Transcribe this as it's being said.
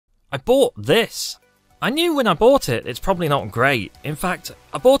I bought this. I knew when I bought it, it's probably not great. In fact,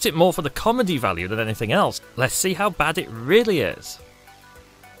 I bought it more for the comedy value than anything else. Let's see how bad it really is.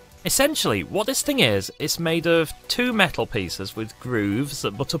 Essentially, what this thing is, it's made of two metal pieces with grooves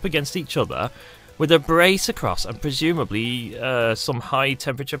that butt up against each other, with a brace across and presumably some high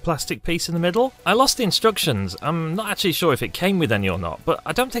temperature plastic piece in the middle. I lost the instructions. I'm not actually sure if it came with any or not, but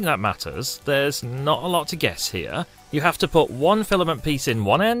I don't think that matters. There's not a lot to guess here. You have to put one filament piece in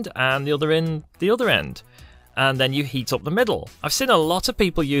one end and the other in the other end, and then you heat up the middle. I've seen a lot of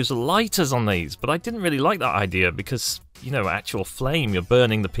people use lighters on these, but I didn't really like that idea because, you know, actual flame, you're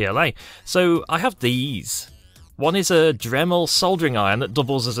burning the PLA. So I have these. One is a Dremel soldering iron that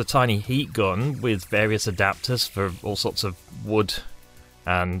doubles as a tiny heat gun with various adapters for all sorts of wood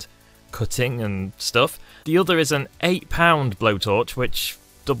and cutting and stuff. The other is an 8-pound blowtorch which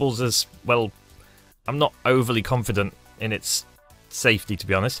doubles as, well, I'm not overly confident in its safety, to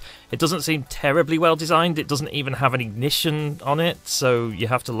be honest. It doesn't seem terribly well designed. It doesn't even have an ignition on it, so you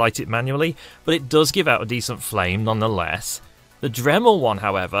have to light it manually, but it does give out a decent flame nonetheless. The Dremel one,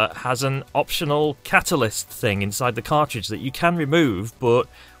 however, has an optional catalyst thing inside the cartridge that you can remove, but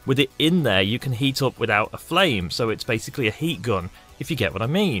with it in there you can heat up without a flame, so it's basically a heat gun, if you get what I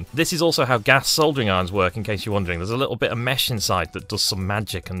mean. This is also how gas soldering irons work, in case you're wondering. There's a little bit of mesh inside that does some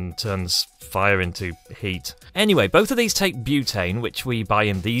magic and turns fire into heat. Anyway, both of these take butane, which we buy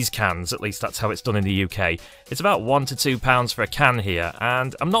in these cans, at least that's how it's done in the UK. It's about £1 to £2 for a can here,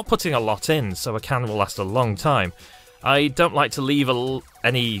 and I'm not putting a lot in, so a can will last a long time. I don't like to leave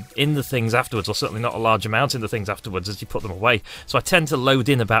any in the things afterwards, or certainly not a large amount in the things afterwards as you put them away, so I tend to load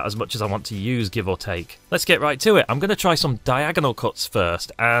in about as much as I want to use, give or take. Let's get right to it. I'm going to try some diagonal cuts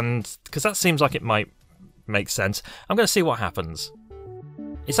first, and because that seems like it might make sense, I'm going to see what happens.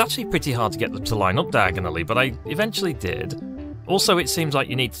 It's actually pretty hard to get them to line up diagonally, but I eventually did. Also, it seems like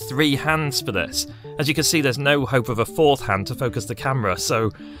you need 3 hands for this. As you can see, there's no hope of a 4th hand to focus the camera,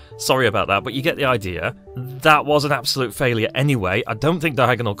 so sorry about that, but you get the idea. That was an absolute failure anyway. I don't think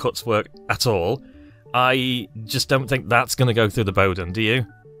diagonal cuts work at all. I just don't think that's going to go through the Bowden, do you?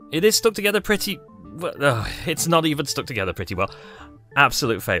 It is stuck together pretty... well, it's not even stuck together pretty well.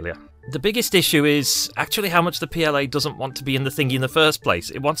 Absolute failure. The biggest issue is actually how much the PLA doesn't want to be in the thingy in the first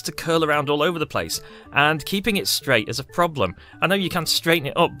place. It wants to curl around all over the place, and keeping it straight is a problem. I know you can straighten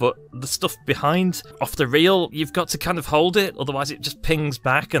it up, but the stuff behind, off the reel, you've got to kind of hold it, otherwise it just pings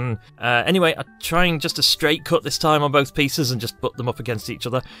back. And anyway, I'm trying just a straight cut this time on both pieces and just butt them up against each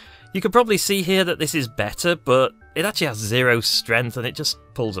other. You can probably see here that this is better, but it actually has 0 strength and it just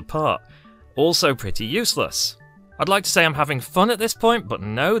pulls apart. Also pretty useless. I'd like to say I'm having fun at this point, but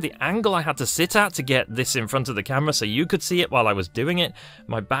no, the angle I had to sit at to get this in front of the camera so you could see it while I was doing it,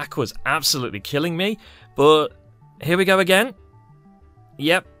 my back was absolutely killing me, but here we go again.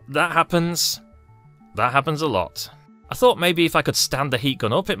 Yep, that happens. That happens a lot. I thought maybe if I could stand the heat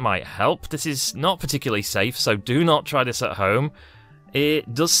gun up it might help. This is not particularly safe, so do not try this at home.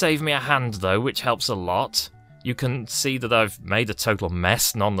 It does save me a hand though, which helps a lot. You can see that I've made a total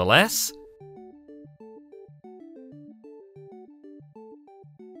mess nonetheless.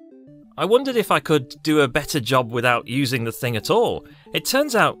 I wondered if I could do a better job without using the thing at all. It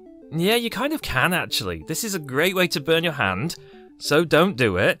turns out, yeah, you kind of can actually. This is a great way to burn your hand, so don't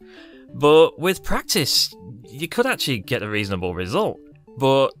do it. But with practice, you could actually get a reasonable result.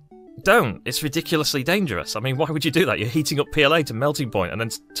 But don't. It's ridiculously dangerous. I mean, why would you do that? You're heating up PLA to melting point and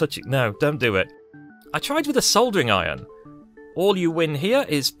then touching. No, don't do it. I tried with a soldering iron. All you win here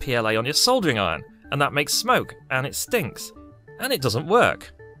is PLA on your soldering iron, and that makes smoke, and it stinks. And it doesn't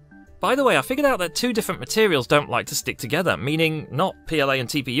work. By the way, I figured out that 2 different materials don't like to stick together, meaning not PLA and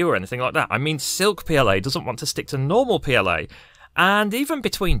TPU or anything like that. I mean silk PLA doesn't want to stick to normal PLA, and even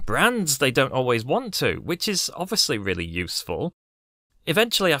between brands they don't always want to, which is obviously really useful.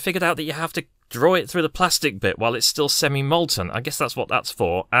 Eventually I figured out that you have to draw it through the plastic bit while it's still semi-molten. I guess that's what that's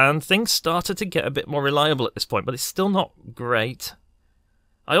for, and things started to get a bit more reliable at this point, but it's still not great.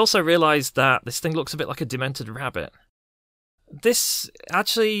 I also realised that this thing looks a bit like a demented rabbit. This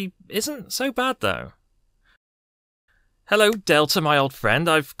actually isn't so bad though. Hello Delta, my old friend,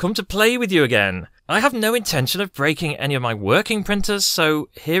 I've come to play with you again. I have no intention of breaking any of my working printers, so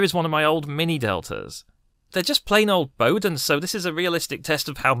here is one of my old mini Deltas. They're just plain old Bowdens, so this is a realistic test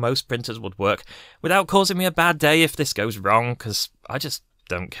of how most printers would work, without causing me a bad day if this goes wrong, because I just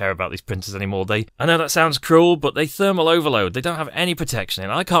don't care about these printers anymore. I know that sounds cruel, but they thermal overload. They don't have any protection,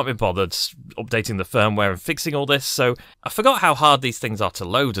 and I can't be bothered updating the firmware and fixing all this, so I forgot how hard these things are to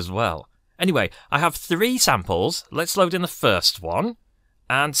load as well. Anyway, I have 3 samples. Let's load in the first one,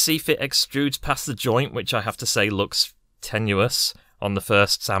 and see if it extrudes past the joint, which I have to say looks tenuous. on the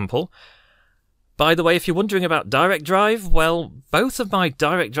first sample. By the way, if you're wondering about direct drive, well, both of my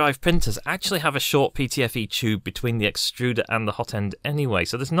direct drive printers actually have a short PTFE tube between the extruder and the hot end anyway,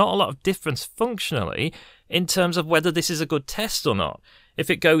 so there's not a lot of difference functionally in terms of whether this is a good test or not. If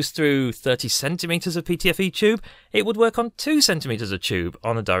it goes through 30 centimeters of PTFE tube, it would work on 2 centimeters of tube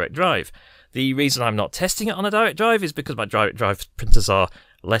on a direct drive. The reason I'm not testing it on a direct drive is because my direct drive printers are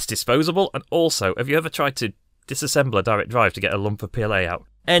less disposable, and also, have you ever tried to disassemble a direct drive to get a lump of PLA out?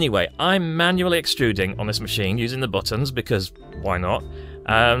 Anyway, I'm manually extruding on this machine using the buttons because why not?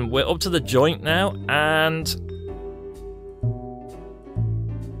 We're up to the joint now and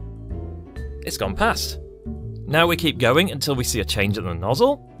it's gone past. Now we keep going until we see a change in the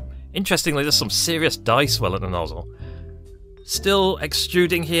nozzle. Interestingly, there's some serious dye swell at the nozzle. Still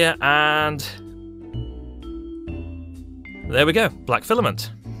extruding here and there we go, black filament.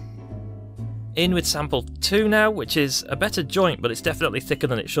 In with sample 2 now, which is a better joint, but it's definitely thicker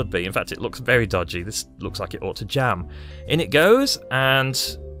than it should be. In fact, it looks very dodgy. This looks like it ought to jam. In it goes, and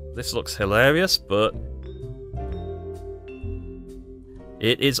this looks hilarious, but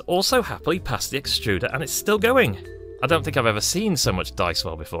it is also happily past the extruder, and it's still going. I don't think I've ever seen so much dye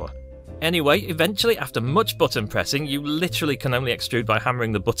swell before. Anyway, eventually, after much button pressing, you literally can only extrude by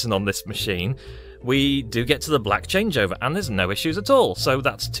hammering the button on this machine. We do get to the black changeover, and there's no issues at all, so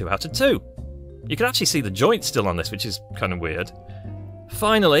that's 2 out of 2. You can actually see the joint still on this, which is kind of weird.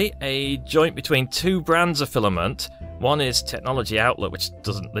 Finally, a joint between 2 brands of filament. One is Technology Outlet, which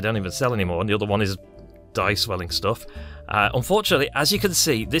they don't even sell anymore, and the other one is dye swelling stuff. Unfortunately, as you can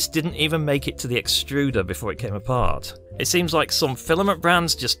see, this didn't even make it to the extruder before it came apart. It seems like some filament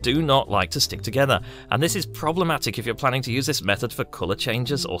brands just do not like to stick together, and this is problematic if you're planning to use this method for colour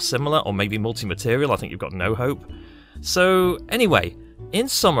changes or similar, or maybe multi-material. I think you've got no hope. So anyway, in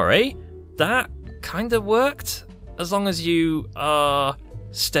summary, that kind of worked, as long as you are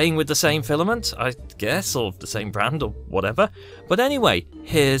staying with the same filament, I guess, or the same brand or whatever. But anyway,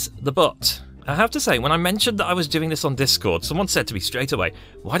 here's the but. I have to say, when I mentioned that I was doing this on Discord, someone said to me straight away,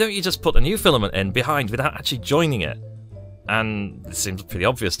 why don't you just put the new filament in behind without actually joining it? And it seems pretty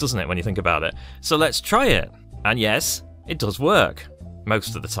obvious, doesn't it, when you think about it? So let's try it. And yes, it does work.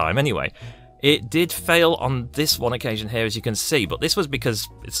 Most of the time, anyway. It did fail on this one occasion here, as you can see, but this was because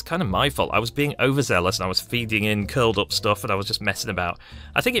it's kind of my fault. I was being overzealous and I was feeding in curled up stuff and I was just messing about.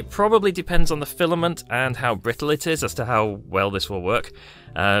 I think it probably depends on the filament and how brittle it is as to how well this will work.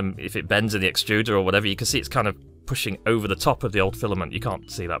 If it bends in the extruder or whatever, you can see it's kind of pushing over the top of the old filament. You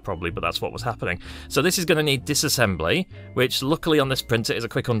can't see that probably, but that's what was happening. So this is going to need disassembly, which luckily on this printer is a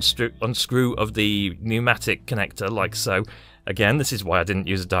quick unscrew of the pneumatic connector, like so. Again, this is why I didn't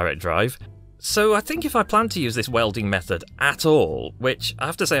use a direct drive. So I think if I plan to use this welding method at all, which I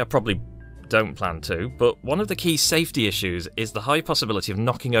have to say I probably don't plan to, but one of the key safety issues is the high possibility of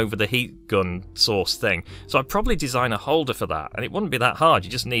knocking over the heat gun source thing. So I'd probably design a holder for that, and it wouldn't be that hard. You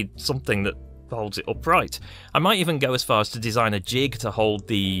just need something that holds it upright. I might even go as far as to design a jig to hold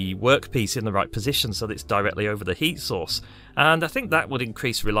the workpiece in the right position so that it's directly over the heat source, and I think that would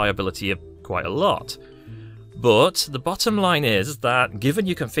increase reliability quite a lot. But the bottom line is that given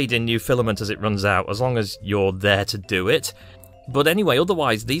you can feed in new filament as it runs out, as long as you're there to do it. But anyway,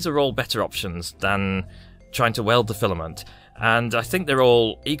 otherwise these are all better options than trying to weld the filament, and I think they're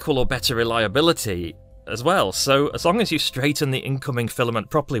all equal or better reliability as well. So as long as you straighten the incoming filament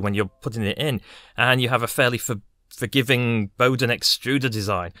properly when you're putting it in, and you have a fairly forgiving Bowden extruder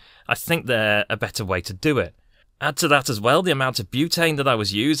design, I think they're a better way to do it. Add to that as well, the amount of butane that I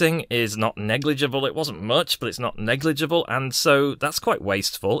was using is not negligible. It wasn't much, but it's not negligible, and so that's quite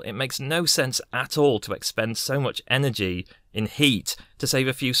wasteful. It makes no sense at all to expend so much energy in heat to save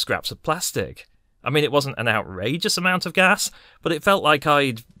a few scraps of plastic. I mean, it wasn't an outrageous amount of gas, but it felt like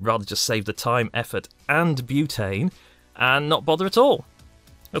I'd rather just save the time, effort, and butane, and not bother at all.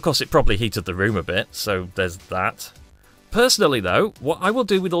 Of course, it probably heated the room a bit, so there's that. Personally though, what I will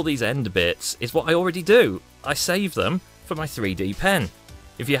do with all these end bits is what I already do. I save them for my 3D pen.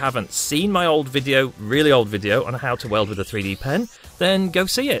 If you haven't seen my old video, really old video, on how to weld with a 3D pen, then go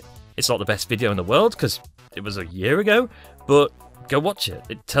see it. It's not the best video in the world because it was a year ago, but go watch it.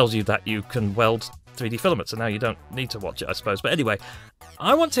 It tells you that you can weld 3D filament, so now you don't need to watch it, I suppose. But anyway,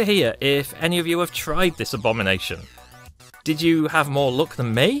 I want to hear if any of you have tried this abomination. Did you have more luck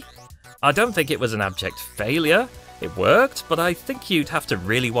than me? I don't think it was an abject failure. It worked, but I think you'd have to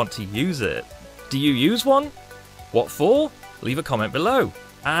really want to use it. Do you use one? What for? Leave a comment below.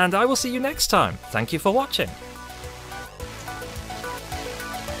 And I will see you next time. Thank you for watching.